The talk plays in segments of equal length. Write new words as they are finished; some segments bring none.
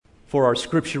For our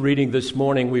scripture reading this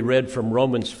morning, we read from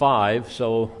Romans 5,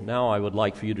 so now I would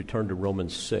like for you to turn to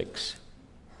Romans 6.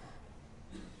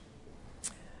 I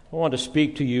want to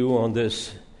speak to you on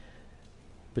this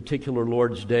particular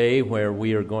Lord's Day where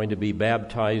we are going to be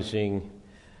baptizing,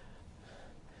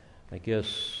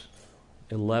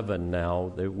 11 now.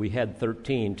 We had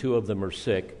 13, 2 of them are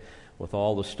sick with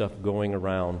all the stuff going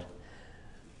around.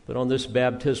 But on this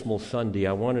baptismal Sunday,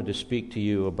 I wanted to speak to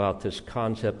you about this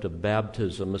concept of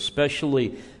baptism,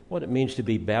 especially what it means to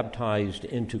be baptized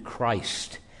into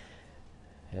Christ.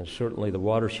 And certainly the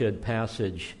watershed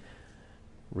passage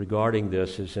regarding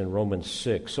this is in Romans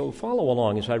 6. So follow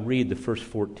along as I read the first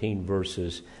 14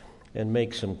 verses and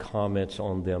make some comments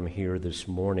on them here this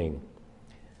morning.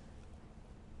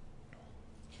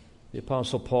 The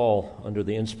Apostle Paul, under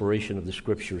the inspiration of the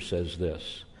Scripture, says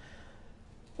this: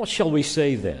 "What shall we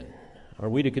say then? Are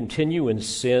we to continue in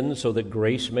sin so that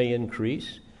grace may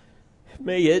increase?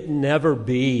 May it never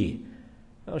be.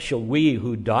 How shall we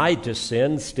who died to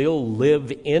sin still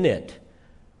live in it?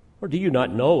 Or do you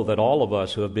not know that all of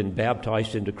us who have been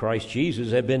baptized into Christ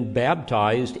Jesus have been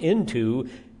baptized into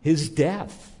his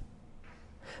death?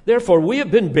 Therefore we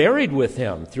have been buried with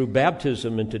him through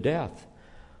baptism into death,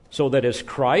 so that as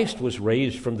Christ was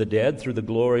raised from the dead through the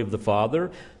glory of the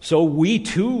Father, so we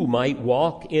too might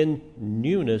walk in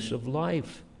newness of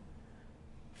life.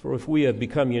 For if we have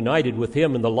become united with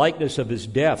him in the likeness of his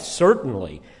death,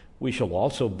 certainly we shall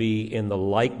also be in the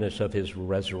likeness of his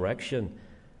resurrection.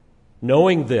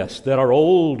 Knowing this, that our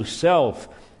old self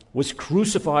was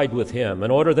crucified with him,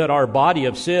 in order that our body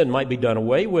of sin might be done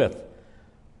away with,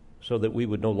 so that we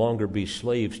would no longer be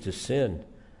slaves to sin.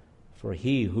 For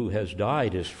he who has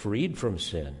died is freed from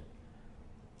sin.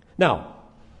 Now,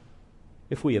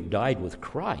 if we have died with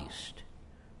Christ,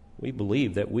 we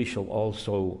believe that we shall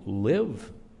also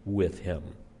live with him,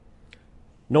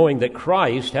 knowing that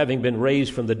Christ, having been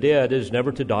raised from the dead, is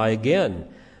never to die again.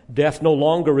 Death no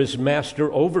longer is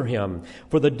master over him.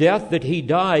 For the death that he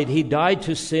died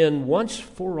to sin once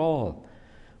for all.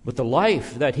 But the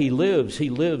life that he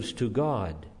lives to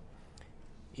God.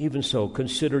 Even so,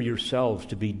 consider yourselves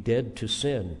to be dead to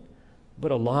sin,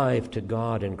 but alive to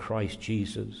God in Christ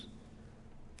Jesus.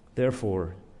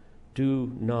 Therefore,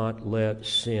 do not let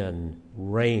sin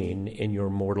reign in your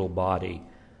mortal body,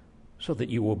 so that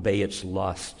you obey its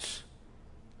lusts.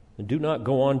 And do not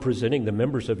go on presenting the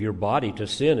members of your body to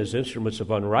sin as instruments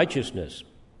of unrighteousness,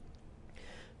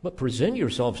 but present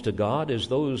yourselves to God as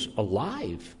those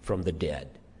alive from the dead,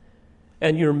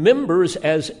 and your members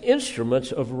as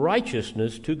instruments of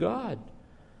righteousness to God.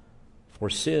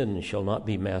 For sin shall not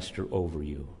be master over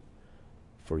you,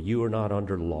 for you are not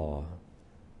under law,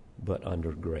 but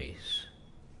under grace."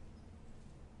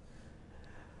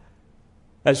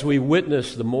 As we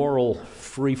witness the moral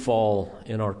freefall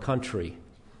in our country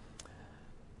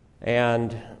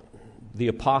and the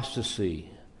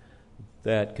apostasy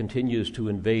that continues to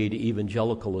invade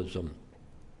evangelicalism,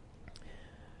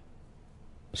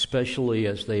 especially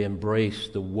as they embrace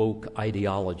the woke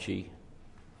ideology,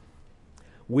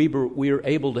 we are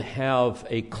able to have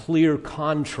a clear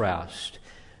contrast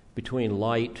between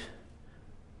light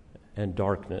and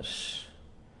darkness.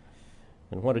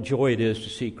 And what a joy it is to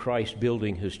see Christ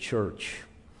building his church.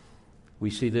 We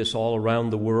see this all around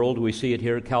the world. We see it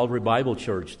here at Calvary Bible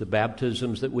Church. The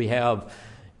baptisms that we have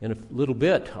in a little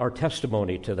bit are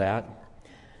testimony to that.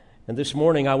 And this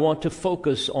morning I want to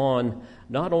focus on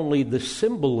not only the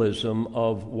symbolism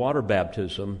of water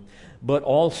baptism, but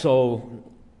also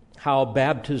how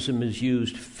baptism is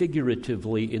used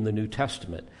figuratively in the New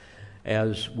Testament,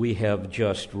 as we have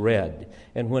just read.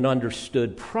 And when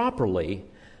understood properly,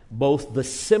 both the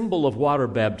symbol of water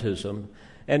baptism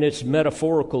and its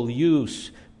metaphorical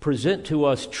use present to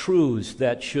us truths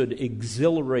that should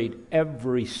exhilarate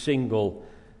every single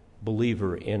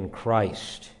believer in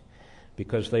Christ,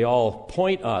 because they all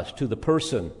point us to the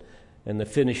person and the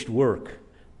finished work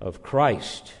of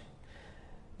Christ.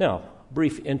 Now,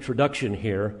 brief introduction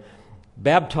here.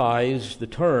 Baptize, the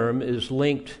term, is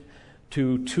linked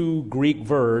to 2 Greek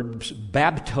verbs.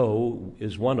 Bapto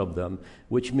is one of them,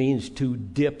 which means to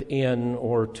dip in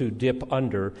or to dip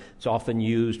under. It's often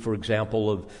used, for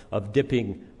example, of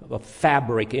dipping a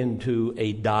fabric into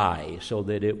a dye so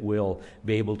that it will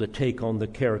be able to take on the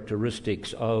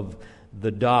characteristics of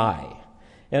the dye.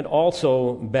 And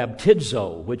also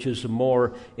baptizo, which is a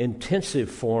more intensive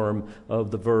form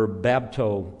of the verb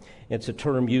bapto. It's a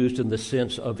term used in the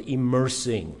sense of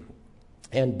immersing.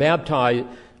 And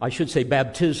baptismo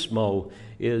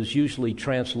is usually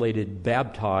translated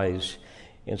baptize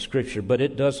in Scripture, but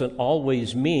it doesn't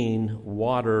always mean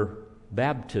water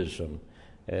baptism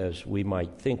as we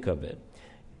might think of it.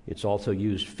 It's also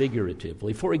used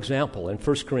figuratively. For example, in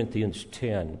 1 Corinthians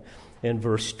 10 and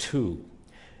verse 2,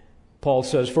 Paul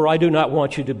says, "For I do not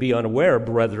want you to be unaware,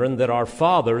 brethren, that our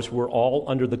fathers were all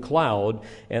under the cloud,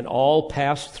 and all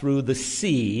passed through the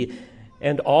sea,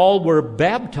 and all were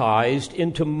baptized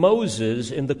into Moses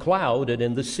in the cloud and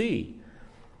in the sea."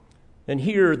 And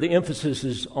here the emphasis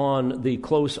is on the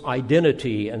close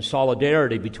identity and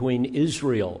solidarity between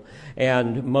Israel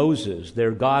and Moses,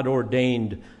 their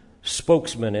God-ordained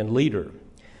spokesman and leader.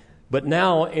 But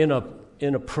now in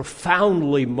a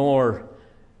profoundly more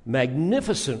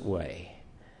magnificent way,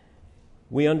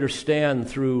 we understand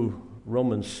through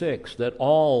Romans 6 that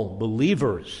all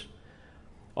believers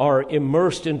are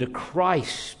immersed into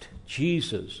Christ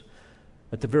Jesus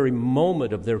at the very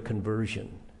moment of their conversion.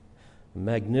 A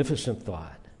magnificent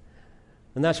thought.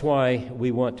 And that's why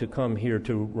we want to come here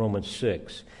to Romans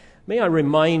 6. May I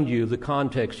remind you the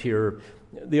context here.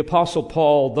 The Apostle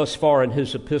Paul, thus far in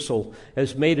his epistle,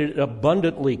 has made it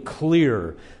abundantly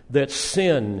clear that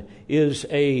sin is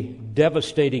a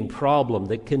devastating problem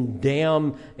that can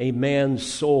damn a man's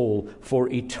soul for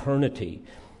eternity.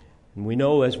 And we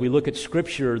know as we look at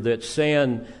Scripture that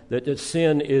sin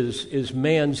is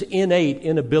man's innate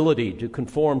inability to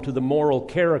conform to the moral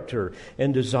character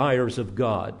and desires of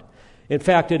God. In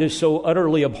fact, it is so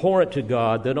utterly abhorrent to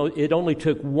God that it only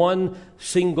took one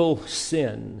single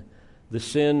sin, the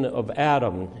sin of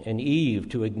Adam and Eve,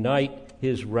 to ignite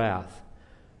his wrath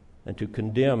and to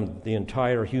condemn the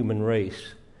entire human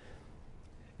race.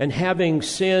 And having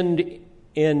sinned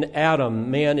in Adam,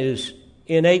 man is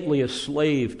innately a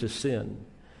slave to sin.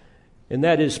 And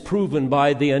that is proven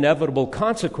by the inevitable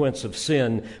consequence of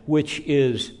sin, which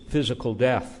is physical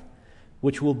death,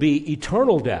 which will be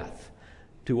eternal death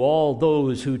to all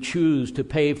those who choose to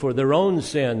pay for their own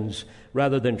sins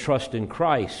rather than trust in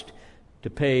Christ to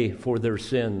pay for their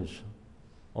sins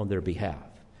on their behalf.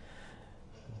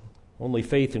 Only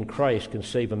faith in Christ can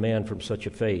save a man from such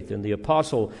a fate. And the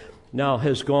apostle now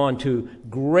has gone to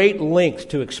great lengths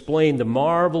to explain the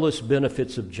marvelous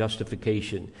benefits of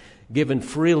justification given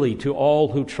freely to all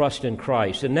who trust in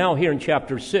Christ. And now here in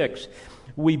chapter 6,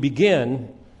 we begin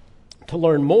to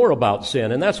learn more about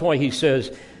sin. And that's why he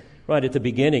says right at the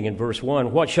beginning in verse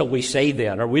 1, "What shall we say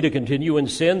then? Are we to continue in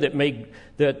sin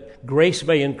that grace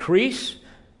may increase?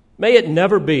 May it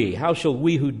never be. How shall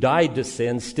we who died to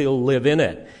sin still live in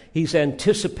it?" He's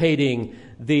anticipating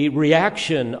the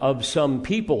reaction of some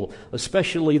people,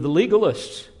 especially the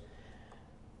legalists.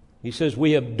 He says,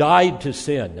 we have died to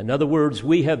sin. In other words,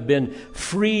 we have been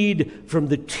freed from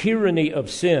the tyranny of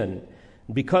sin.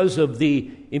 Because of the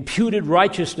imputed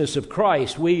righteousness of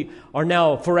Christ, we are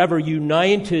now forever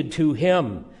united to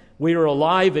Him. We are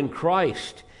alive in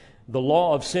Christ. The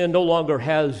law of sin no longer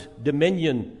has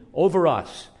dominion over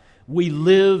us. We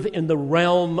live in the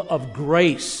realm of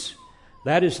grace.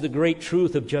 That is the great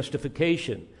truth of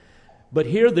justification. But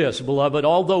hear this, beloved,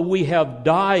 although we have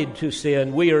died to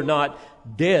sin, we are not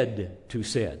dead to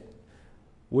sin.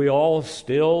 We all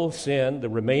still sin. The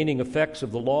remaining effects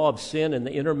of the law of sin in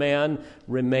the inner man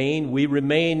remain. We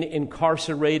remain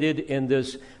incarcerated in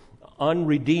this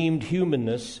unredeemed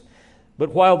humanness.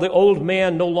 But while the old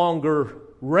man no longer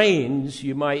reigns,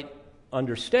 you might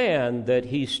understand that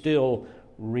he still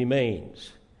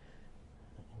remains.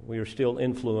 We are still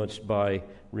influenced by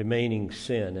remaining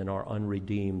sin in our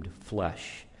unredeemed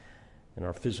flesh, in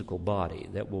our physical body,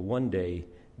 that will one day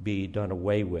be done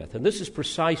away with. And this is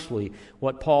precisely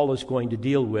what Paul is going to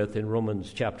deal with in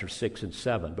Romans chapter 6 and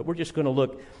 7. But we're just going to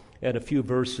look at a few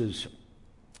verses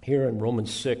here in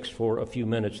Romans 6 for a few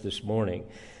minutes this morning.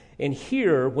 And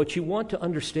here, what you want to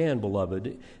understand,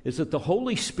 beloved, is that the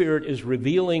Holy Spirit is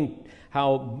revealing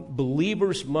how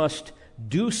believers must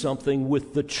do something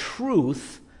with the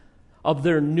truth of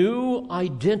their new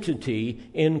identity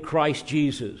in Christ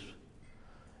Jesus.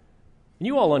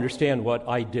 You all understand what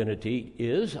identity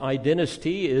is.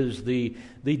 Identity is the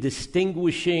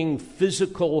distinguishing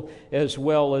physical as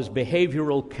well as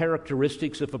behavioral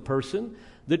characteristics of a person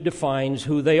that defines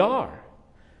who they are.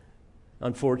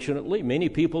 Unfortunately, many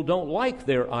people don't like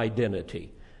their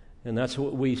identity, and that's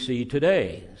what we see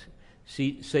today.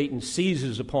 Satan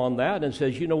seizes upon that and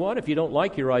says, you know what, if you don't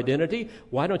like your identity,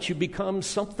 why don't you become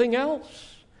something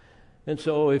else? And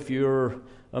so if you're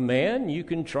a man, you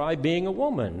can try being a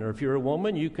woman. Or if you're a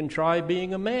woman, you can try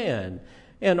being a man.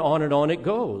 And on it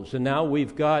goes. And now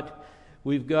we've got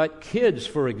kids,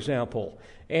 for example,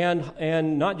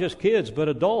 and not just kids, but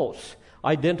adults,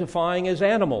 identifying as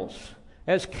animals,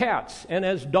 as cats, and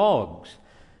as dogs.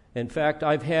 In fact,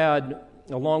 I've had,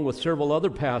 along with several other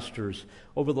pastors,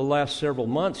 over the last several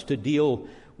months to deal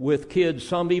with kids,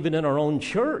 some even in our own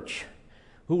church,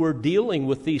 who are dealing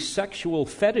with these sexual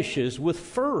fetishes with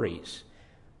furries,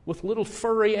 with little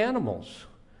furry animals,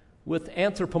 with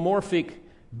anthropomorphic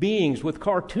beings, with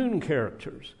cartoon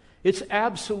characters. It's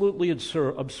absolutely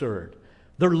absurd.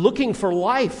 They're looking for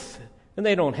life, and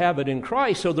they don't have it in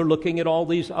Christ, so they're looking at all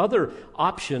these other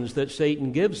options that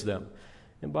Satan gives them.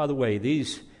 And by the way,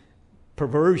 these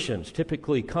perversions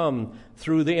typically come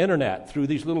through the internet, through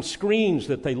these little screens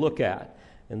that they look at.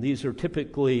 And these are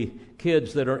typically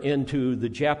kids that are into the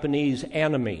Japanese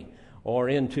anime or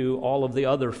into all of the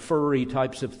other furry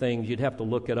types of things. You'd have to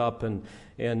look it up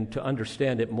and to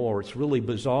understand it more. It's really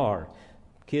bizarre.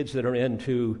 Kids that are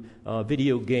into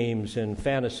video games and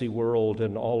fantasy world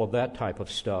and all of that type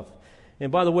of stuff. And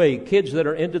by the way, kids that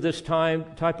are into this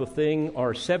type of thing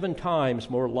are 7 times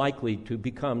more likely to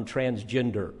become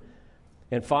transgender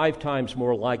and 5 times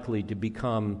more likely to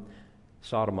become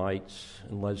sodomites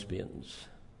and lesbians.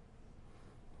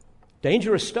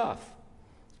 Dangerous stuff.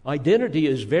 Identity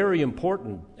is very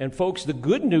important. And folks, the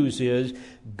good news is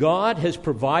God has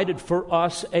provided for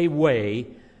us a way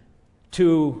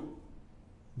to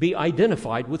be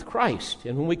identified with Christ.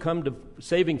 And when we come to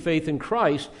saving faith in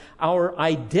Christ, our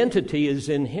identity is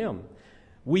in Him.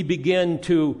 We begin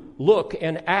to look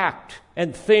and act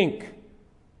and think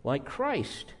like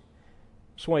Christ.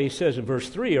 That's why he says in verse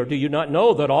 3, or do you not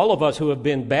know that all of us who have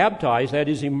been baptized, that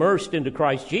is, immersed into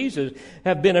Christ Jesus,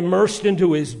 have been immersed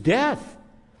into His death?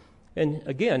 And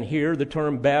again, here the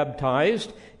term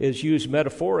baptized is used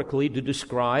metaphorically to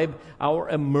describe our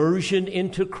immersion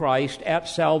into Christ at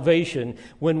salvation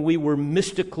when we were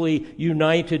mystically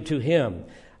united to Him.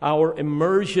 Our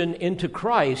immersion into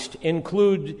Christ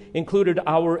included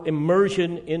our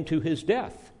immersion into His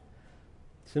death.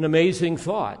 It's an amazing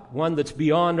thought, one that's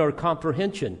beyond our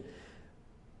comprehension.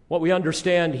 What we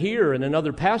understand here and in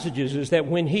other passages is that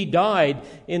when He died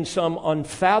in some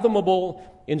unfathomable,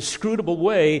 inscrutable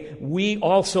way, we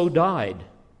also died.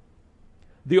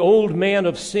 The old man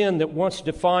of sin that once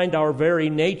defined our very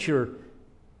nature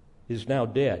is now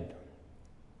dead.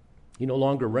 He no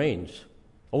longer reigns.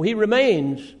 Oh, He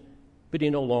remains, but He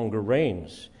no longer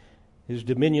reigns. His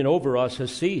dominion over us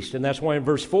has ceased. And that's why in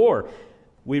verse 4,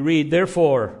 we read,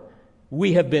 therefore,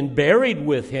 we have been buried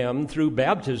with Him through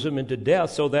baptism into death,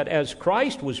 so that as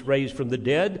Christ was raised from the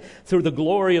dead through the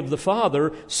glory of the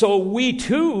Father, so we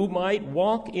too might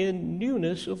walk in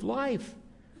newness of life.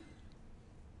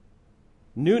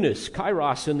 Newness,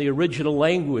 kairos in the original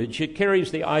language, it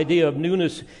carries the idea of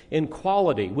newness in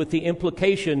quality with the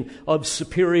implication of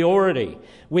superiority.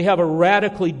 We have a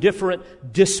radically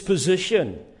different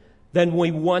disposition than we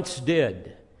once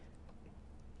did,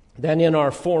 than in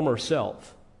our former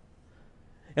self.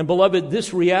 And beloved,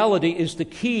 this reality is the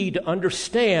key to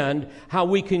understand how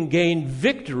we can gain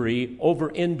victory over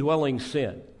indwelling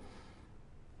sin.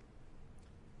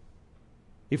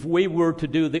 If we were to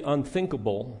do the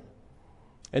unthinkable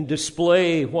and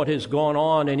display what has gone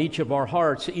on in each of our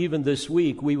hearts, even this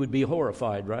week, we would be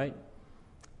horrified, right?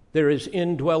 There is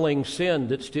indwelling sin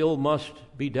that still must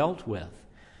be dealt with.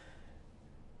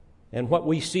 And what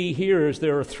we see here is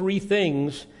there are 3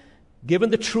 things.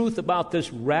 Given the truth about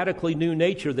this radically new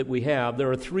nature that we have, there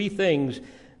are 3 things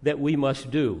that we must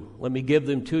do. Let me give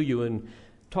them to you and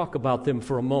talk about them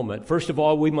for a moment. First of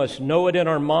all, we must know it in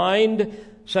our mind.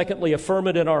 Secondly, affirm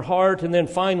it in our heart. And then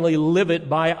finally, live it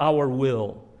by our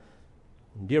will.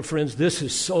 Dear friends, this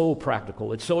is so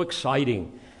practical. It's so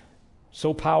exciting,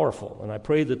 so powerful. And I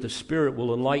pray that the Spirit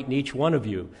will enlighten each one of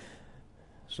you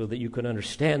so that you can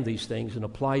understand these things and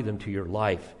apply them to your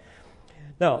life.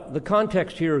 Now, the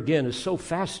context here again is so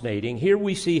fascinating. Here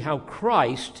we see how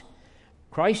Christ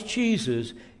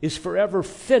Jesus, is forever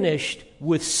finished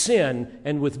with sin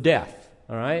and with death.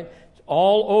 All right? It's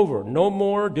all over. No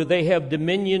more do they have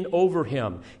dominion over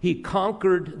Him. He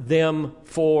conquered them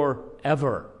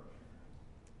forever.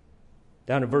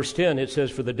 Down in verse 10 it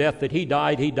says, for the death that He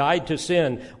died to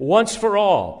sin once for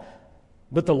all.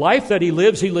 But the life that He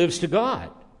lives to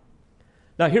God.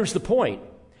 Now here's the point.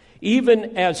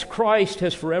 Even as Christ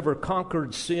has forever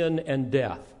conquered sin and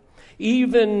death,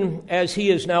 even as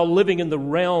He is now living in the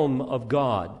realm of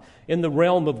God, in the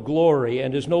realm of glory,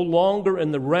 and is no longer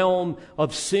in the realm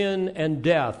of sin and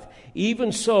death,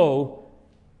 even so,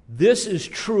 this is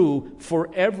true for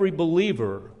every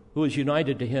believer who is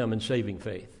united to Him in saving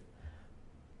faith.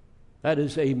 That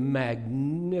is a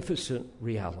magnificent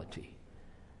reality.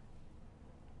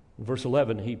 In verse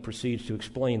 11, he proceeds to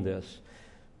explain this,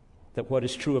 that what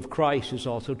is true of Christ is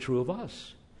also true of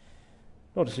us.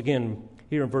 Notice again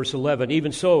here in verse 11,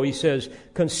 even so, he says,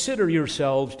 consider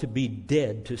yourselves to be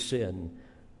dead to sin,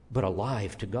 but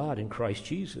alive to God in Christ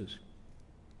Jesus.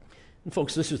 And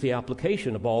folks, this is the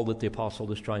application of all that the apostle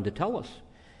is trying to tell us.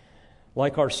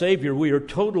 Like our Savior, we are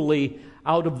totally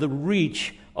out of the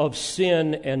reach of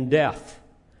sin and death.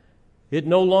 It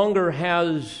no longer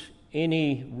has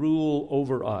any rule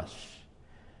over us.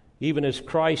 Even as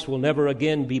Christ will never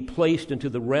again be placed into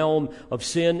the realm of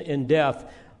sin and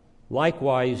death,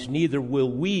 likewise, neither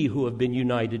will we who have been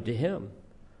united to Him.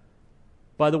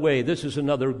 By the way, this is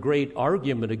another great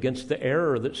argument against the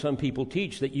error that some people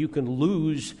teach, that you can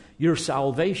lose your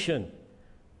salvation.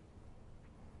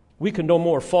 We can no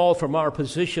more fall from our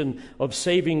position of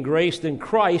saving grace than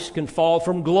Christ can fall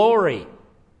from glory.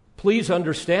 Please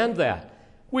understand that.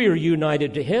 We are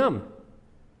united to Him.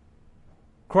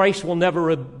 Christ will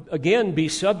never again be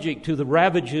subject to the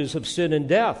ravages of sin and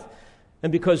death.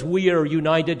 And because we are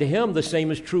united to Him, the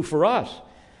same is true for us.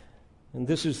 And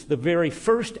this is the very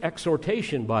first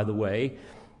exhortation, by the way,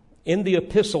 in the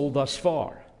epistle thus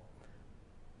far.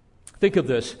 Think of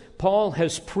this. Paul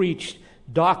has preached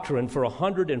doctrine for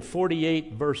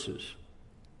 148 verses,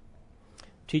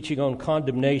 teaching on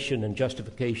condemnation and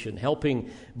justification, helping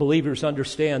believers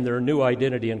understand their new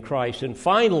identity in Christ. And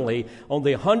finally, on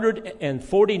the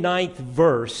 149th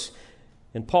verse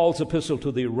in Paul's epistle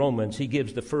to the Romans, he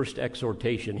gives the first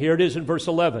exhortation. Here it is in verse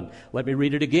 11. Let me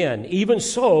read it again. Even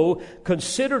so,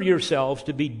 consider yourselves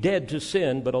to be dead to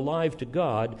sin, but alive to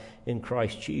God in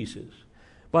Christ Jesus.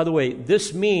 By the way,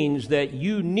 this means that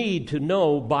you need to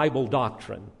know Bible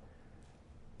doctrine,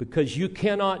 because you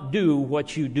cannot do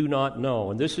what you do not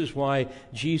know. And this is why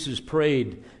Jesus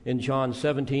prayed in John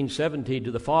 17:17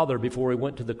 to the Father before He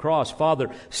went to the cross, Father,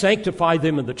 sanctify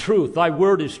them in the truth. Thy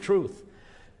word is truth.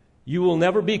 You will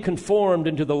never be conformed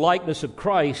into the likeness of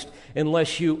Christ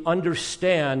unless you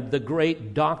understand the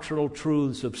great doctrinal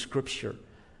truths of Scripture.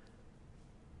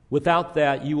 Without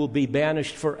that, you will be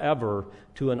banished forever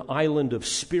to an island of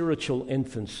spiritual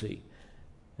infancy,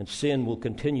 and sin will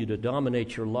continue to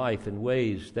dominate your life in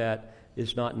ways that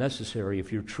is not necessary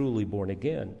if you're truly born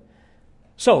again.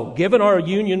 So, given our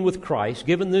union with Christ,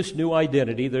 given this new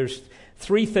identity, there's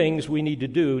three things we need to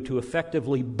do to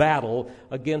effectively battle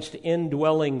against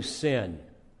indwelling sin.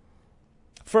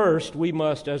 First, we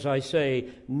must, as I say,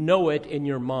 know it in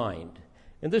your mind.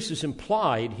 And this is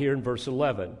implied here in verse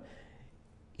 11.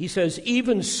 He says,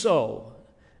 even so,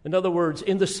 in other words,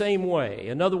 in the same way.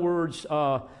 In other words,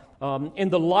 in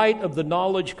the light of the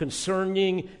knowledge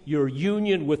concerning your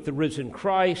union with the risen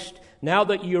Christ, now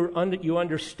that you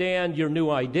understand your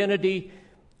new identity,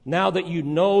 now that you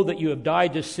know that you have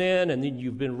died to sin and then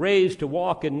you've been raised to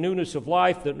walk in newness of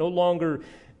life, that no longer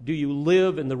do you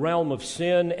live in the realm of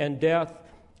sin and death,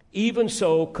 even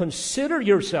so, consider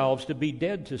yourselves to be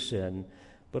dead to sin,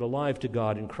 but alive to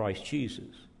God in Christ Jesus.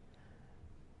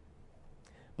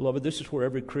 Beloved, this is where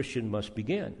every Christian must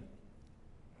begin.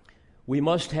 We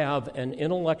must have an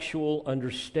intellectual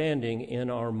understanding in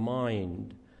our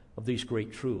mind of these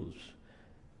great truths.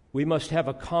 We must have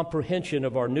a comprehension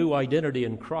of our new identity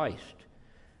in Christ.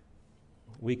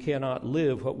 We cannot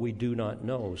live what we do not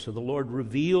know. So the Lord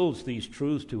reveals these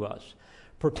truths to us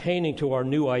pertaining to our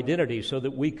new identity so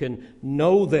that we can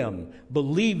know them,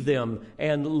 believe them,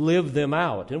 and live them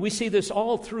out. And we see this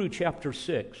all through chapter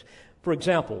 6. For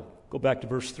example, go back to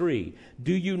verse 3.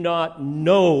 Do you not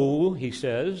know, he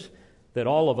says, that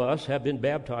all of us have been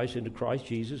baptized into Christ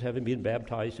Jesus, having been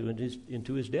baptized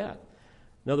into His death?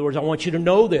 In other words, I want you to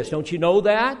know this. Don't you know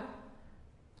that?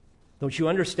 Don't you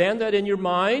understand that in your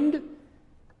mind?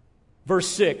 Verse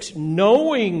 6,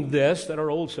 knowing this, that our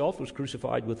old self was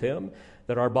crucified with Him,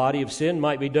 that our body of sin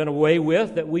might be done away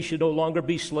with, that we should no longer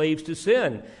be slaves to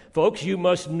sin. Folks, you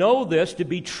must know this to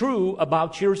be true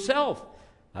about yourself.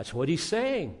 That's what he's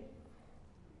saying.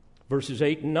 Verses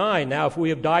 8 and 9, now if we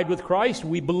have died with Christ,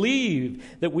 we believe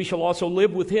that we shall also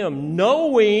live with Him,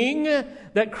 knowing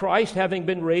that Christ, having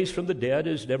been raised from the dead,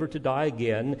 is never to die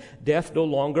again. Death no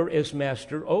longer is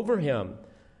master over Him.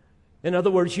 In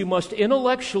other words, you must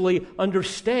intellectually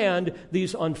understand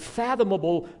these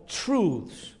unfathomable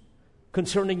truths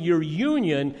concerning your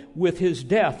union with His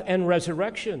death and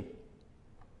resurrection.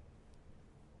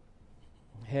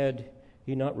 Had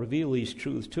He not revealed these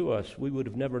truths to us, we would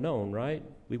have never known, right?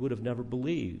 We would have never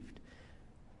believed.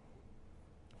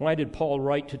 Why did Paul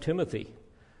write to Timothy?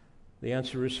 The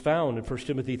answer is found in 1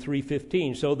 Timothy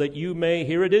 3:15, so that you may,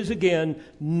 here it is again,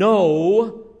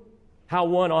 know how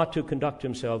one ought to conduct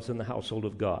himself in the household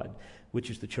of God, which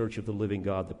is the church of the living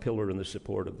God, the pillar and the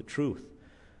support of the truth.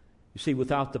 You see,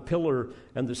 without the pillar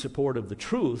and the support of the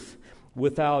truth,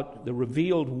 without the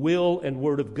revealed will and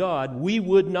word of God, we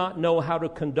would not know how to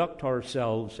conduct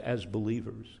ourselves as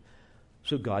believers.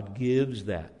 So God gives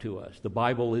that to us. The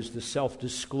Bible is the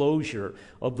self-disclosure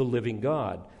of the living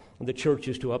God. And the church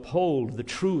is to uphold the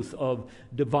truth of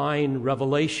divine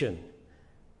revelation.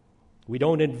 We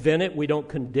don't invent it. We don't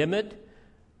condemn it.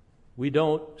 We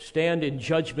don't stand in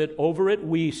judgment over it.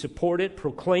 We support it,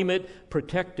 proclaim it,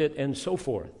 protect it, and so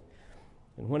forth.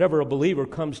 And whenever a believer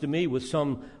comes to me with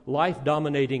some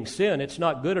life-dominating sin, it's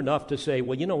not good enough to say,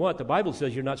 well, you know what? The Bible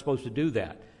says you're not supposed to do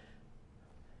that.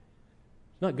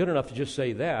 It's not good enough to just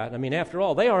say that. I mean, after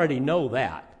all, they already know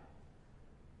that.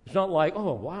 It's not like,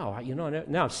 oh, wow,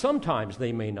 now sometimes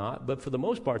they may not, but for the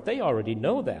most part, they already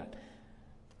know that.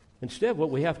 Instead,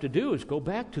 what we have to do is go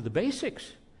back to the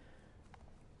basics.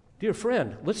 Dear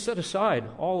friend, let's set aside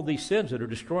all of these sins that are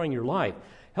destroying your life.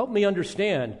 Help me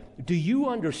understand, do you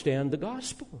understand the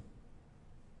gospel?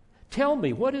 Tell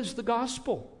me, what is the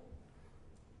gospel?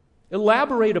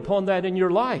 Elaborate upon that in your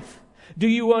life. Do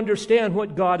you understand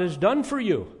what God has done for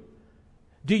you?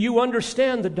 Do you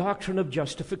understand the doctrine of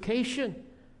justification?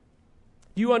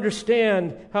 Do you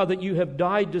understand how that you have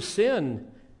died to sin?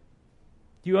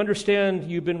 Do you understand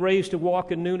you've been raised to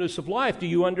walk in newness of life? Do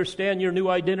you understand your new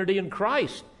identity in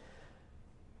Christ?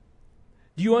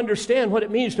 Do you understand what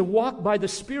it means to walk by the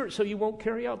Spirit so you won't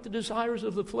carry out the desires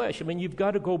of the flesh? I mean, you've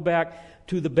got to go back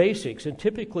to the basics, and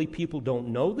typically people don't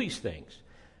know these things.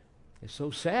 It's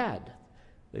so sad.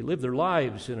 They live their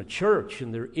lives in a church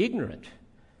and they're ignorant.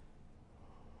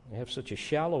 They have such a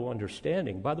shallow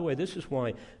understanding. By the way, this is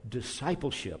why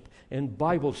discipleship and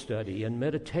Bible study and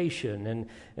meditation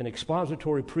and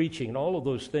expository preaching and all of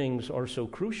those things are so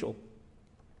crucial.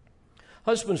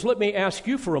 Husbands, let me ask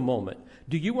you for a moment.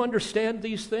 Do you understand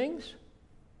these things?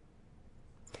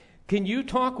 Can you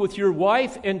talk with your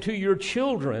wife and to your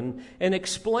children and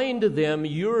explain to them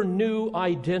your new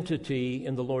identity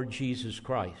in the Lord Jesus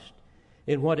Christ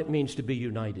and what it means to be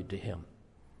united to Him?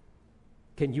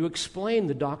 Can you explain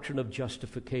the doctrine of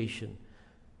justification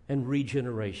and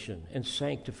regeneration and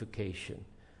sanctification?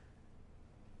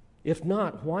 If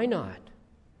not, why not?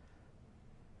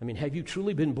 I mean, have you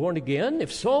truly been born again?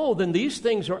 If so, then these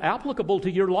things are applicable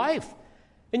to your life.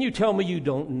 And you tell me you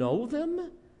don't know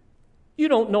them? You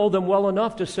don't know them well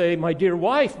enough to say, my dear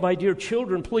wife, my dear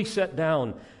children, please sit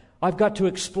down. I've got to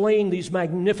explain these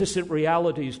magnificent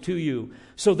realities to you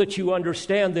so that you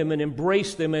understand them and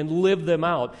embrace them and live them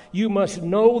out. You must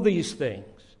know these things.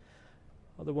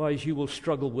 Otherwise, you will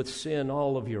struggle with sin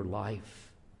all of your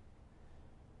life.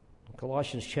 In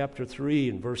Colossians chapter 3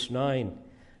 and verse 9,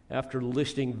 after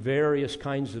listing various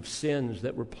kinds of sins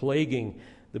that were plaguing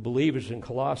the believers in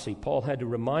Colossae, Paul had to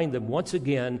remind them once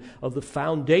again of the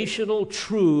foundational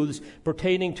truths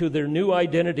pertaining to their new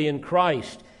identity in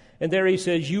Christ. And there he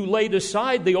says, you laid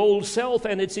aside the old self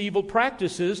and its evil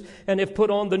practices and have put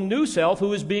on the new self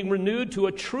who is being renewed to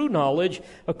a true knowledge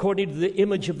according to the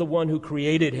image of the one who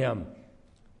created him.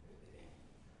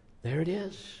 There it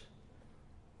is.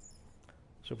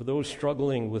 So for those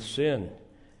struggling with sin,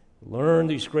 learn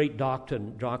these great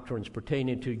doctrines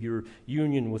pertaining to your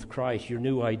union with Christ, your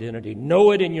new identity.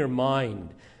 Know it in your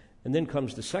mind. And then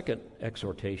comes the second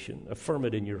exhortation, affirm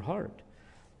it in your heart.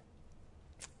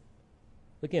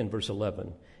 Again, verse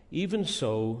 11, even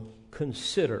so,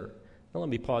 consider. Now let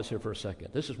me pause here for a second.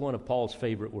 This is one of Paul's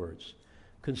favorite words,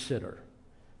 consider.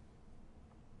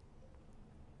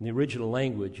 In the original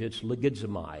language, it's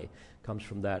logizomai. It comes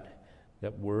from that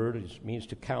word. It means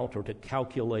to count or to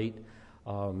calculate.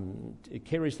 It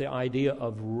carries the idea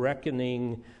of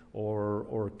reckoning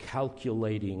or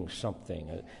calculating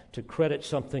something, to credit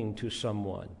something to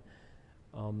someone.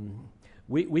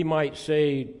 We might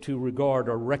say to regard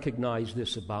or recognize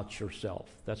this about yourself.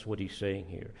 That's what he's saying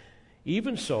here.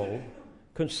 Even so,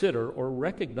 consider or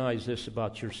recognize this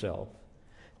about yourself,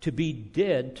 to be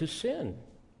dead to sin,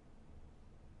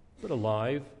 but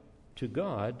alive to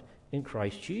God in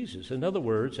Christ Jesus. In other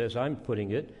words, as I'm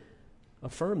putting it,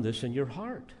 affirm this in your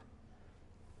heart.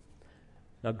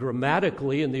 Now,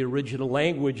 grammatically, in the original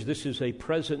language, this is a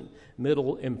present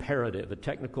middle imperative, a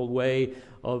technical way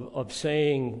of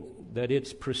saying that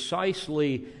it's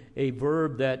precisely a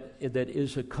verb that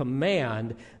is a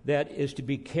command that is to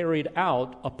be carried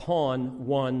out upon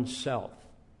oneself.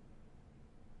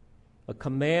 A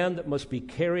command that must be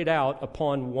carried out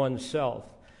upon oneself.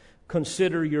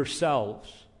 Consider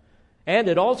yourselves. And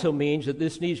it also means that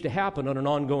this needs to happen on an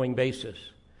ongoing basis.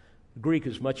 The Greek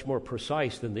is much more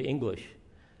precise than the English.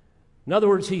 In other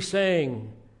words, he's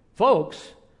saying,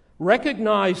 folks,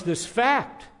 recognize this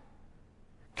fact.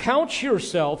 Count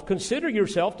yourself, consider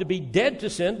yourself to be dead to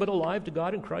sin, but alive to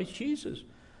God in Christ Jesus.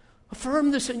 Affirm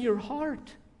this in your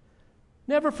heart.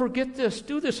 Never forget this.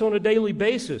 Do this on a daily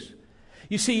basis.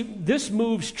 You see, this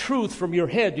moves truth from your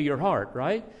head to your heart,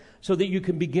 right? So that you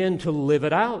can begin to live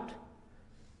it out.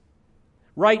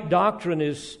 Right doctrine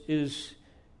is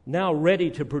now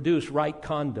ready to produce right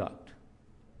conduct.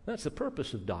 That's the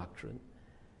purpose of doctrine.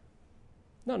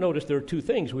 Now notice there are two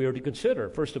things we are to consider.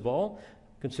 First of all,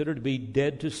 consider to be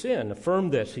dead to sin. Affirm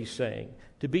this, he's saying,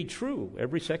 to be true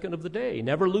every second of the day.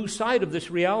 Never lose sight of this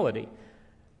reality.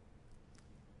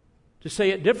 To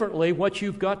say it differently, what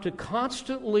you've got to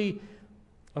constantly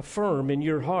affirm in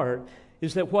your heart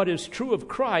is that what is true of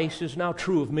Christ is now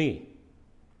true of me.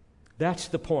 That's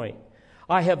the point.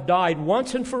 I have died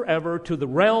once and forever to the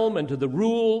realm and to the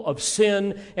rule of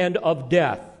sin and of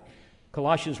death.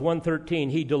 Colossians 1:13,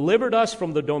 He delivered us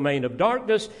from the domain of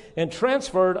darkness and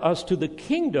transferred us to the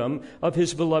kingdom of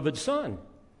His beloved Son.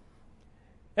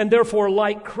 And therefore,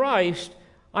 like Christ,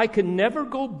 I can never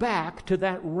go back to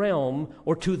that realm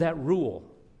or to that rule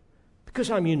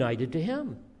because I'm united to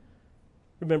Him.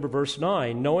 Remember verse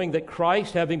 9, knowing that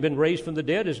Christ, having been raised from the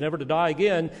dead, is never to die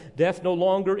again, death no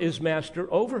longer is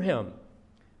master over Him.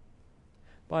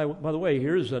 By the way,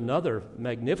 here's another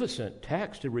magnificent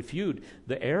text to refute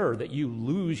the error that you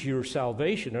lose your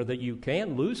salvation or that you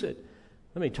can lose it.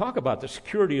 Let me talk about the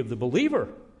security of the believer.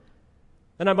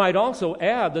 And I might also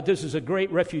add that this is a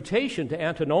great refutation to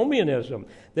antinomianism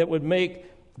that would make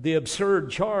the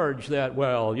absurd charge that,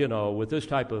 well, with this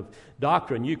type of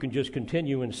doctrine, you can just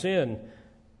continue in sin,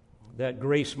 that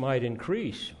grace might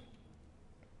increase.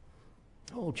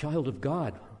 Oh, child of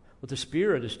God, what the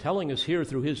Spirit is telling us here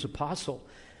through His apostle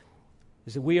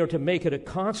is that we are to make it a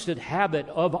constant habit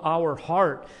of our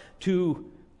heart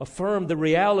to affirm the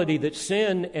reality that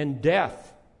sin and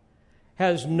death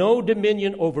has no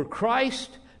dominion over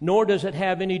Christ, nor does it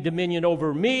have any dominion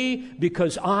over me,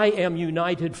 because I am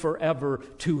united forever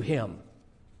to Him.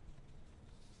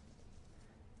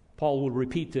 Paul will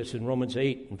repeat this in Romans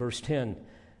 8 and verse 10.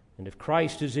 And if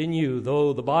Christ is in you,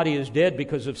 though the body is dead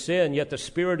because of sin, yet the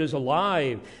Spirit is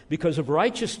alive because of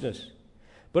righteousness.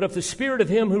 But if the Spirit of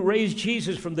Him who raised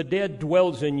Jesus from the dead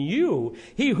dwells in you,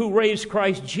 He who raised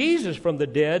Christ Jesus from the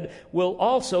dead will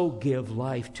also give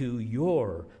life to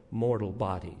your mortal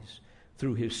bodies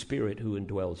through His Spirit who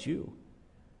indwells you.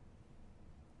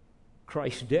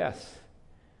 Christ's death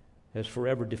has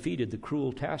forever defeated the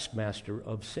cruel taskmaster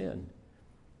of sin.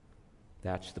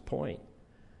 That's the point.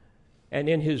 And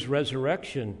in His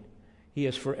resurrection, He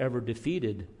has forever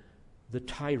defeated the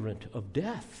tyrant of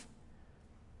death.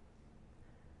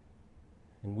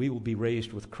 And we will be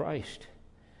raised with Christ,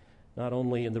 not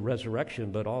only in the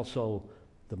resurrection, but also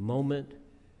the moment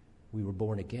we were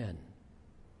born again.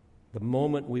 The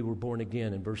moment we were born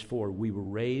again, in verse 4, we were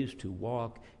raised to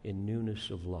walk in newness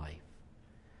of life,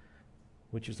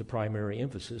 which is the primary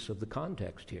emphasis of the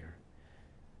context here.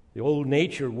 The old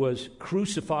nature was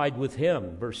crucified with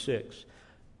Him, verse 6.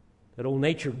 That old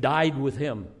nature died with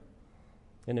Him.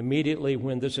 And immediately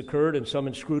when this occurred in some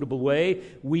inscrutable way,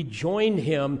 we joined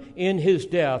Him in His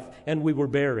death and we were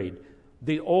buried.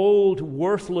 The old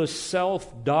worthless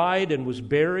self died and was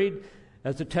buried.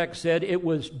 As the text said, it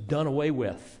was done away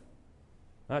with.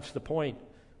 That's the point.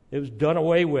 It was done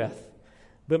away with.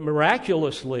 But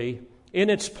miraculously, in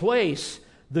its place,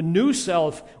 the new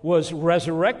self was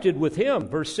resurrected with Him,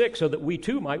 verse 6, so that we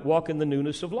too might walk in the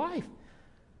newness of life.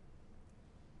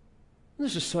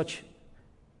 This is such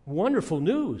wonderful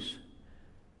news.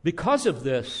 Because of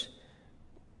this,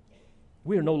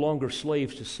 we are no longer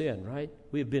slaves to sin, right?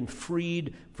 We have been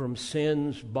freed from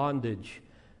sin's bondage.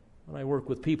 When I work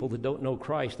with people that don't know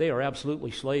Christ, they are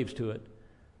absolutely slaves to it.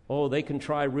 Oh, they can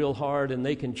try real hard and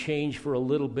they can change for a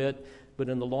little bit, but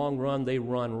in the long run, they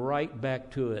run right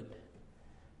back to it.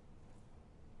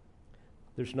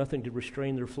 There's nothing to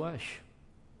restrain their flesh.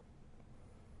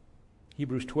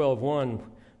 Hebrews 12:1,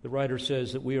 the writer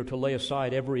says that we are to lay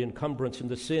aside every encumbrance and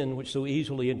the sin which so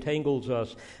easily entangles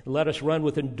us, and let us run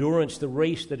with endurance the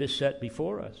race that is set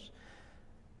before us.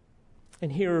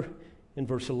 And here in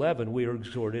verse 11, we are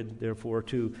exhorted, therefore,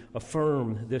 to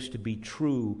affirm this to be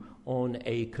true on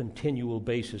a continual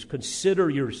basis. Consider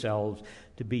yourselves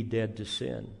to be dead to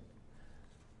sin.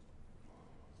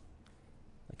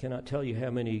 I cannot tell you how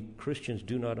many Christians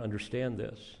do not understand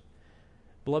this.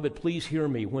 Beloved, please hear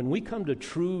me. When we come to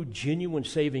true, genuine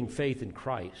saving faith in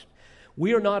Christ,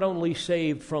 we are not only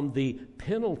saved from the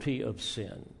penalty of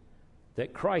sin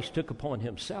that Christ took upon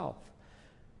Himself,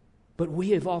 but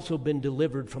we have also been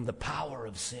delivered from the power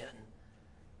of sin.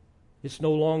 It's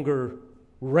no longer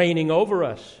reigning over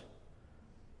us.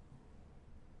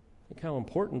 Think how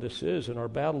important this is in our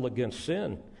battle against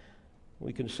sin.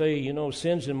 We can say,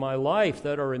 sins in my life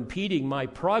that are impeding my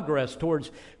progress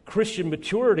towards Christian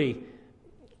maturity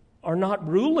are not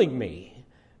ruling me.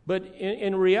 But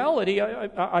in reality,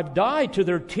 I've died to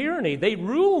their tyranny. They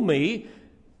rule me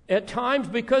at times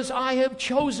because I have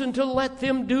chosen to let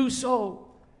them do so.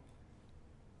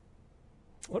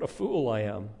 What a fool I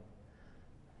am.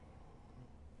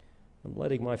 I'm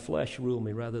letting my flesh rule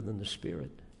me rather than the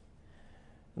Spirit.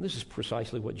 And this is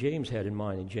precisely what James had in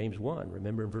mind in James 1.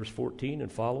 Remember in verse 14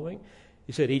 and following?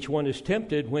 He said, each one is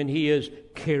tempted when he is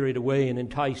carried away and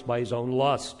enticed by his own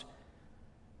lust.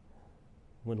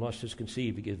 When lust is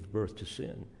conceived, it gives birth to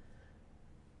sin.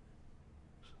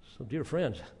 So, dear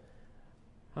friends,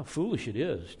 how foolish it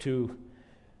is to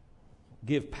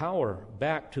give power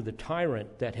back to the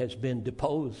tyrant that has been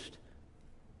deposed.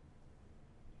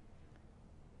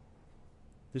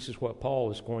 This is what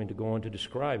Paul is going to go on to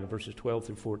describe in verses 12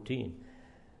 through 14.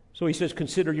 So he says,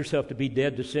 consider yourself to be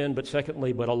dead to sin, but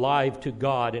secondly, but alive to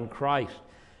God in Christ.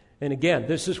 And again,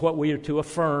 this is what we are to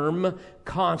affirm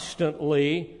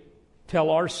constantly, tell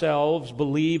ourselves,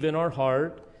 believe in our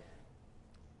heart.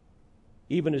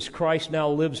 Even as Christ now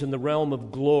lives in the realm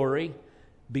of glory,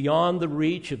 beyond the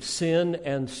reach of sin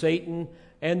and Satan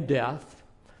and death,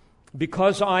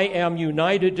 because I am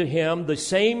united to him, the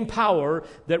same power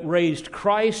that raised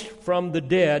Christ from the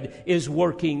dead is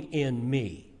working in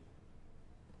me.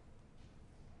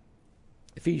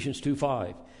 Ephesians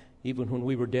 2:5, even when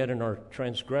we were dead in our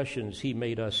transgressions, he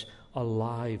made us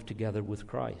alive together with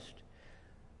Christ.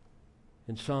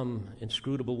 In some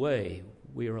inscrutable way,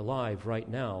 we are alive right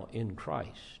now in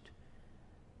Christ.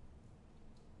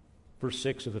 Verse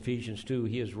 6 of Ephesians 2,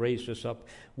 he has raised us up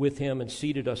with him and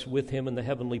seated us with him in the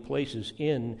heavenly places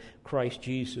in Christ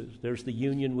Jesus. There's the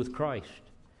union with Christ.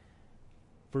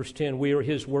 Verse 10, we are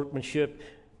his workmanship,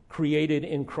 created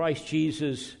in Christ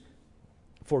Jesus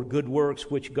for good works,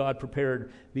 which God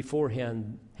prepared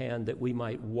beforehand that we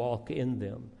might walk in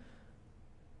them.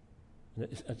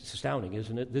 It's astounding,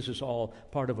 isn't it? This is all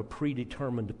part of a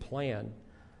predetermined plan.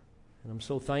 And I'm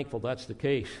so thankful that's the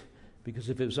case. Because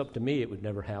if it was up to me, it would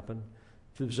never happen.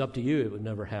 If it was up to you, it would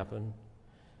never happen.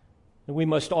 And we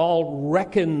must all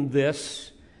reckon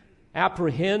this,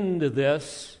 apprehend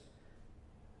this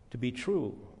to be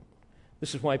true.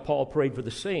 This is why Paul prayed for the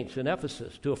saints in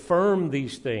Ephesus, to affirm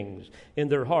these things in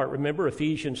their heart. Remember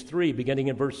Ephesians 3, beginning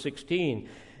in verse 16.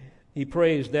 He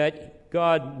prays that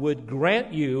God would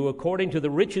grant you, according to the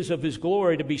riches of his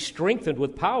glory, to be strengthened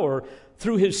with power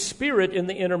through his Spirit in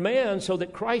the inner man, so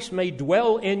that Christ may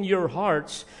dwell in your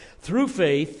hearts through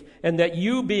faith, and that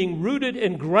you, being rooted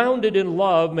and grounded in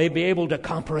love, may be able to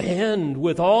comprehend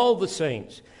with all the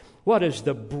saints what is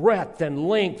the breadth and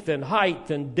length and height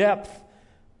and depth,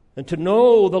 and to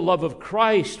know the love of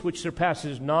Christ, which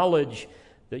surpasses knowledge,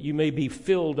 that you may be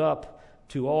filled up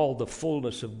to all the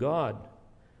fullness of God.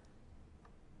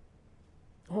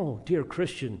 Oh, dear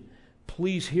Christian,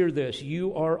 please hear this.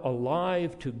 You are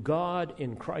alive to God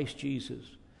in Christ Jesus.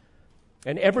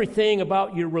 And everything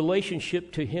about your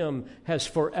relationship to him has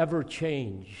forever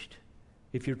changed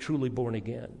if you're truly born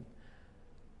again.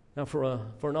 Now, for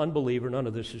an unbeliever, none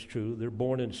of this is true. They're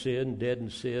born in sin, dead in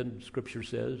sin, Scripture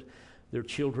says. They're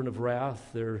children of wrath.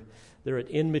 They're at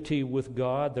enmity with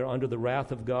God. They're under the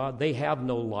wrath of God. They have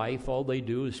no life. All they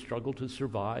do is struggle to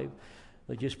survive.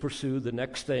 They just pursue the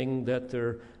next thing that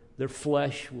their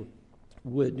flesh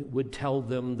would tell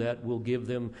them that will give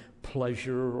them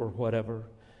pleasure or whatever.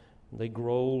 They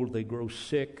grow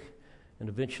sick, and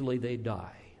eventually they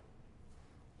die.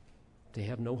 They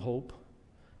have no hope.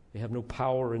 They have no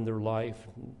power in their life,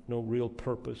 no real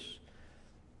purpose.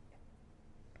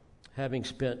 Having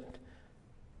spent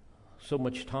so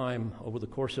much time over the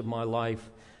course of my life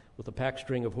with a pack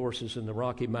string of horses in the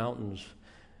Rocky Mountains,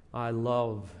 I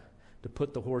love to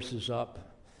put the horses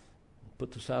up,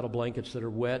 put the saddle blankets that are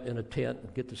wet in a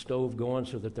tent, get the stove going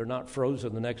so that they're not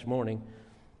frozen the next morning,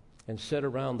 and sit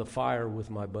around the fire with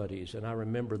my buddies. And I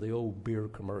remember the old beer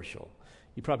commercial.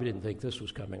 You probably didn't think this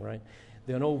was coming, right?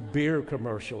 An old beer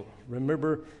commercial.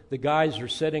 Remember, the guys are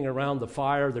sitting around the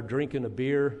fire, they're drinking a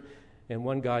beer, and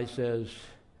one guy says,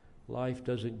 "Life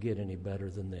doesn't get any better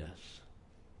than this."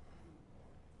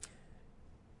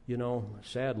 You know,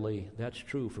 sadly, that's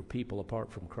true for people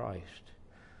apart from Christ.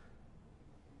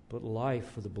 But life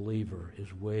for the believer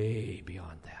is way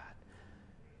beyond that.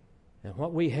 And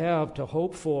what we have to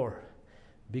hope for,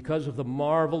 because of the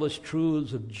marvelous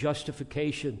truths of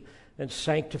justification and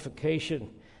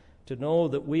sanctification, to know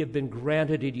that we have been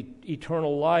granted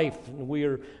eternal life, and we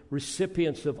are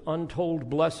recipients of untold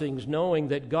blessings, knowing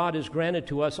that God has granted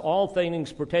to us all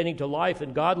things pertaining to life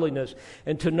and godliness,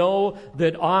 and to know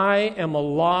that I am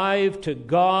alive to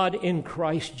God in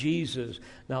Christ Jesus.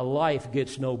 Now, life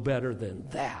gets no better than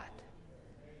that.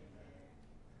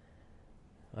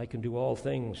 I can do all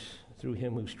things through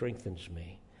him who strengthens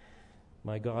me.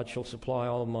 My God shall supply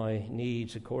all my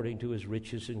needs according to his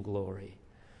riches in glory.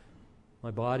 My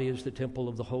body is the temple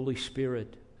of the Holy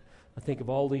Spirit. I think of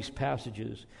all these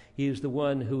passages. He is the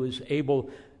one who is able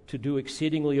to do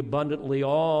exceedingly abundantly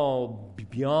all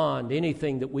beyond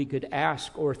anything that we could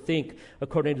ask or think,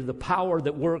 according to the power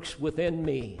that works within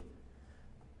me.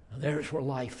 There's where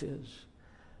life is.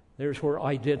 There's where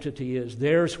identity is.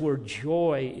 There's where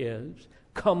joy is,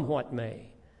 come what may.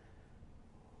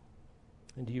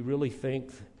 And do you really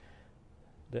think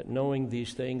that knowing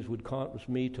these things would cause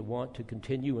me to want to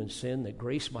continue in sin, that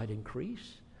grace might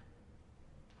increase?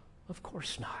 Of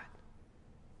course not.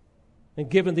 And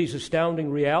given these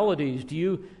astounding realities, do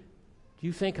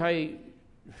you think I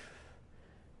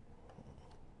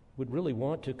would really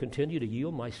want to continue to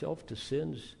yield myself to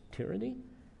sin's tyranny?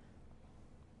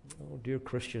 Oh, dear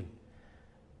Christian,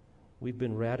 we've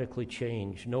been radically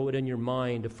changed. Know it in your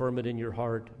mind, affirm it in your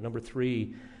heart. Number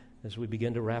 3, as we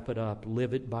begin to wrap it up,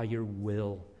 live it by your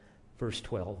will. Verse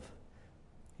 12.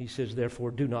 He says,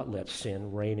 therefore, do not let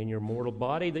sin reign in your mortal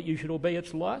body, that you should obey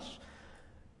its lusts.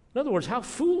 In other words, how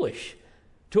foolish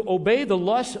to obey the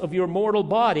lusts of your mortal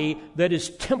body that is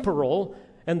temporal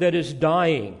and that is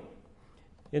dying.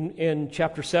 In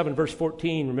chapter 7, verse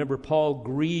 14, remember Paul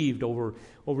grieved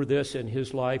over this in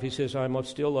his life. He says, I am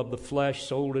still of the flesh,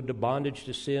 sold into bondage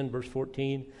to sin, verse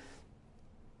 14.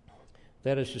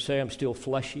 That is to say, I'm still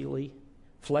fleshy.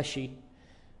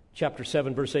 Chapter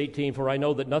 7, verse 18, for I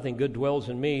know that nothing good dwells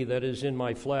in me, that is in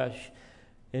my flesh.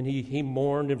 And he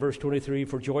mourned in verse 23,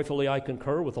 for joyfully I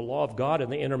concur with the law of God in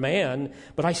the inner man,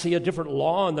 but I see a different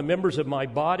law in the members of my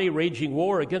body, raging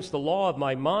war against the law of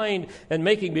my mind, and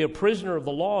making me a prisoner of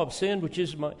the law of sin, which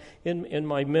is in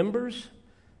my members.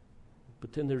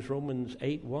 But then there's Romans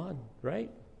 8:1,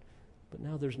 right? But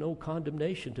now there's no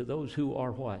condemnation to those who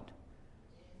are what?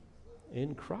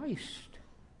 In Christ.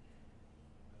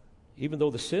 Even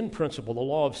though the sin principle, the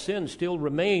law of sin, still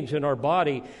remains in our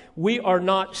body, we are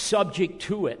not subject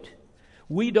to it.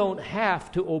 We don't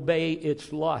have to obey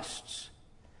its lusts.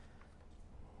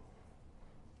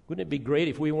 Wouldn't it be great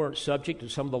if we weren't subject to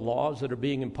some of the laws that are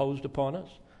being imposed upon us?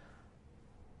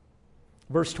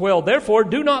 Verse 12, therefore,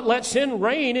 do not let sin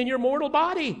reign in your mortal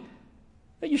body,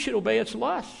 that you should obey its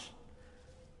lusts.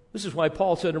 This is why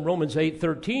Paul said in Romans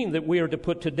 8:13 that we are to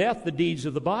put to death the deeds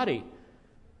of the body.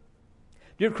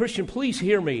 Dear Christian, please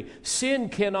hear me. Sin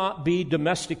cannot be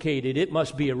domesticated. It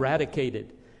must be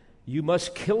eradicated. You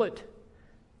must kill it.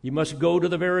 You must go to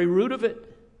the very root of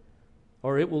it,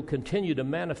 or it will continue to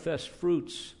manifest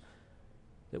fruits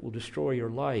that will destroy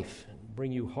your life and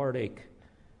bring you heartache.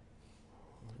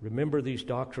 Remember these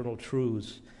doctrinal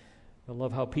truths. I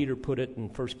love how Peter put it in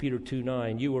 1 Peter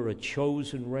 2:9. You are a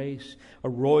chosen race, a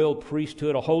royal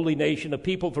priesthood, a holy nation, a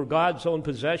people for God's own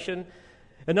possession.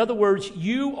 In other words,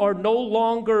 you are no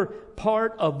longer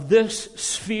part of this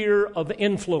sphere of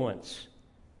influence.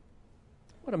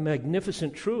 What a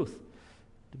magnificent truth.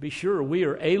 To be sure, we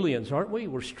are aliens, aren't we?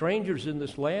 We're strangers in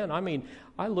this land. I mean,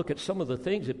 I look at some of the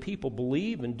things that people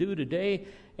believe and do today,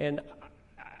 and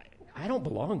I don't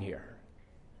belong here.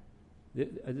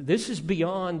 This is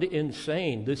beyond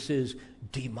insane. This is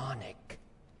demonic.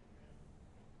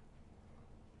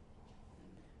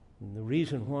 And the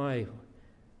reason why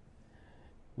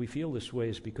we feel this way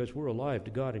is because we're alive to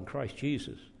God in Christ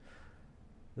Jesus.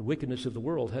 The wickedness of the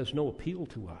world has no appeal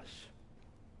to us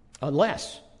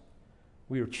unless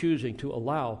we are choosing to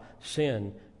allow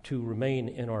sin to remain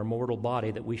in our mortal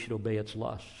body, that we should obey its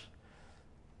lusts.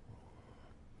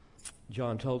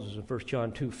 John tells us in 1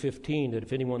 John 2:15 that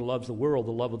if anyone loves the world,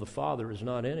 the love of the Father is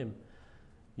not in him.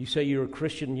 You say you're a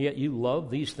Christian, yet you love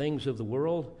these things of the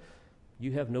world,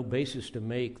 you have no basis to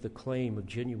make the claim of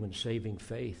genuine saving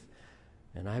faith.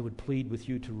 And I would plead with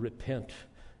you to repent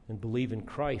and believe in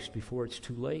Christ before it's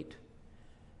too late.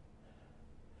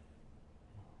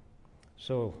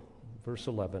 So, verse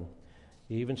 11,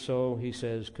 even so, he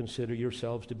says, consider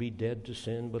yourselves to be dead to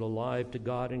sin, but alive to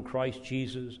God in Christ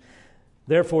Jesus.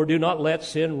 Therefore, do not let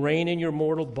sin reign in your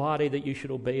mortal body, that you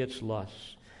should obey its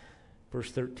lusts. Verse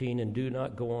 13, and do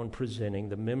not go on presenting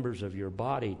the members of your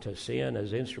body to sin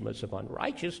as instruments of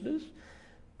unrighteousness,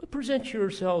 but present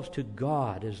yourselves to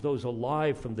God as those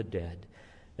alive from the dead,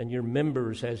 and your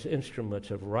members as instruments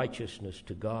of righteousness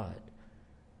to God.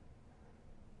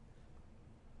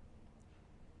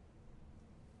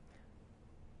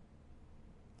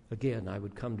 Again, I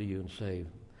would come to you and say,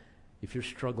 if you're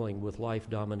struggling with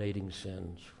life-dominating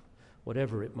sins,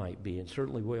 whatever it might be, and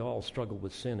certainly we all struggle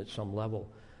with sin at some level,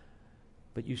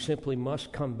 but you simply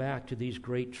must come back to these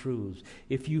great truths.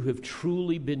 If you have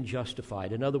truly been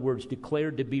justified, in other words,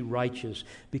 declared to be righteous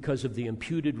because of the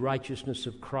imputed righteousness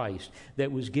of Christ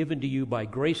that was given to you by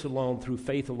grace alone, through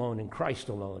faith alone, in Christ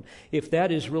alone, if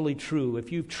that is really true,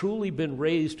 if you've truly been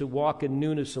raised to walk in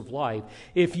newness of life,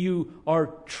 if you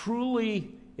are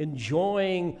truly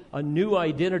enjoying a new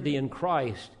identity in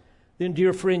Christ, then,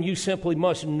 dear friend, you simply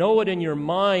must know it in your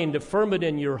mind, affirm it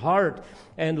in your heart,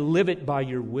 and live it by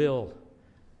your will.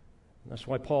 That's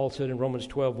why Paul said in Romans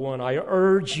 12:1, I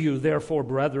urge you, therefore,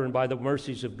 brethren, by the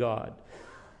mercies of God.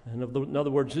 And in other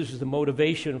words, this is the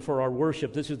motivation for our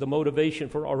worship. This is the motivation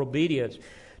for our obedience.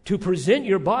 To present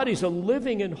your bodies a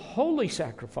living and holy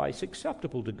sacrifice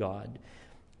acceptable to God,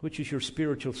 which is your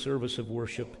spiritual service of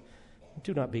worship.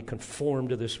 Do not be conformed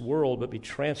to this world, but be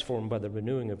transformed by the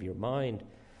renewing of your mind.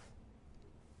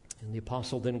 And the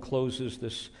apostle then closes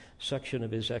this section of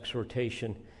his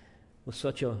exhortation with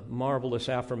such a marvelous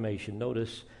affirmation.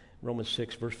 Notice Romans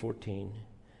 6, verse 14.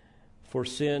 For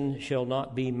sin shall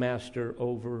not be master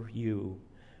over you,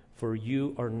 for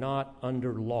you are not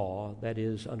under law, that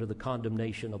is, under the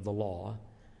condemnation of the law,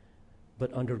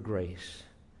 but under grace.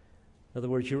 In other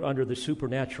words, you're under the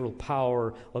supernatural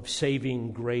power of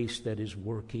saving grace that is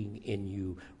working in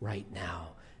you right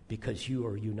now because you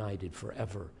are united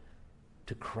forever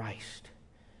to Christ.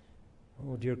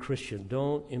 Oh, dear Christian,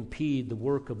 don't impede the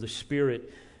work of the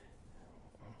Spirit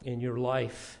in your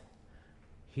life.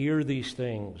 Hear these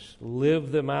things.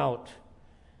 Live them out.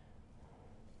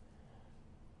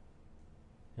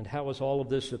 And how is all of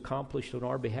this accomplished on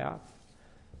our behalf?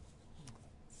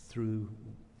 Through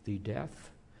the death,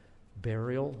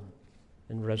 burial,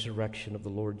 and resurrection of the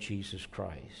Lord Jesus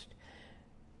Christ.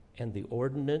 And the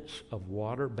ordinance of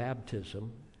water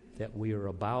baptism that we are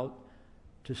about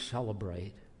to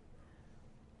celebrate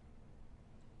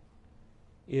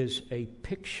is a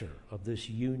picture of this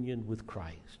union with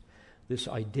Christ, this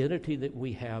identity that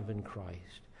we have in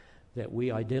Christ, that we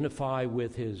identify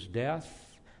with his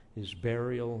death, his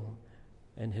burial,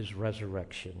 and his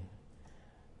resurrection.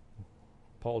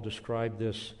 Paul described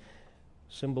this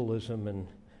symbolism in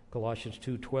Colossians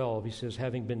 2:12. He says,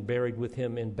 having been buried with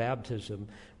him in baptism,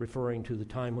 referring to the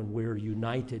time when we're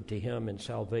united to him in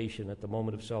salvation, at the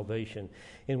moment of salvation,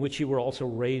 in which you were also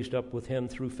raised up with him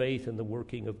through faith in the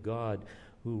working of God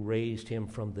who raised him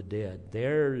from the dead.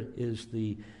 There is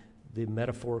the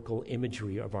metaphorical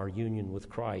imagery of our union with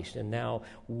Christ. And now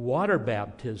water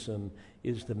baptism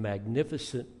is the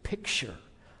magnificent picture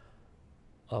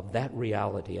of that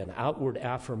reality, an outward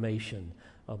affirmation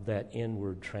of that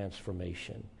inward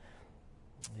transformation.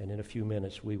 And in a few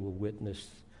minutes we will witness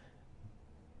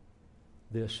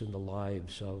this in the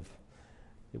lives of,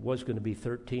 it was going to be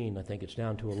 13, I think it's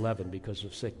down to 11 because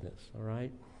of sickness, all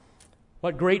right?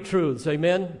 What great truths,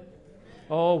 amen?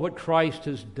 Oh, what Christ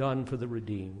has done for the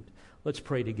redeemed. Let's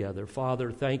pray together.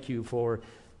 Father, thank you for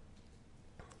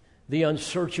the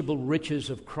unsearchable riches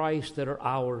of Christ that are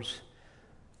ours.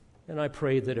 And I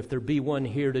pray that if there be one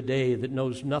here today that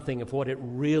knows nothing of what it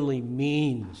really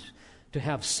means to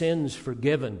have sins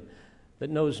forgiven, that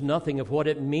knows nothing of what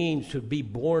it means to be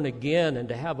born again and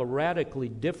to have a radically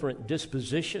different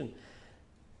disposition,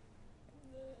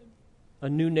 a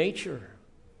new nature,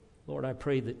 Lord, I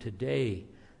pray that today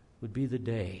would be the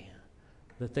day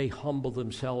that they humble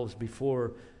themselves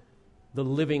before the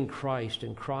living Christ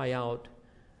and cry out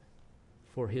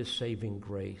for his saving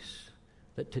grace.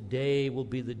 That today will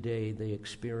be the day they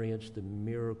experience the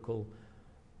miracle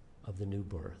of the new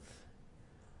birth.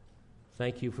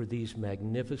 Thank you for these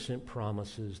magnificent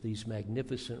promises, these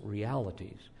magnificent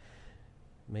realities.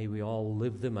 May we all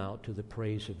live them out to the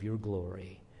praise of your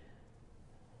glory.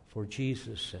 For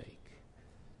Jesus' sake,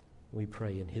 we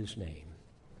pray in his name.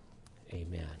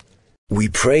 Amen. We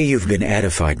pray you've been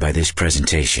edified by this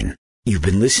presentation. You've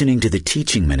been listening to the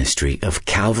teaching ministry of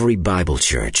Calvary Bible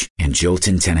Church in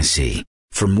Jolton, Tennessee.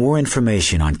 For more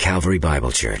information on Calvary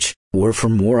Bible Church or for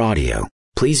more audio,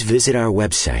 please visit our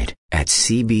website at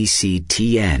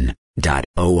cbctn.org.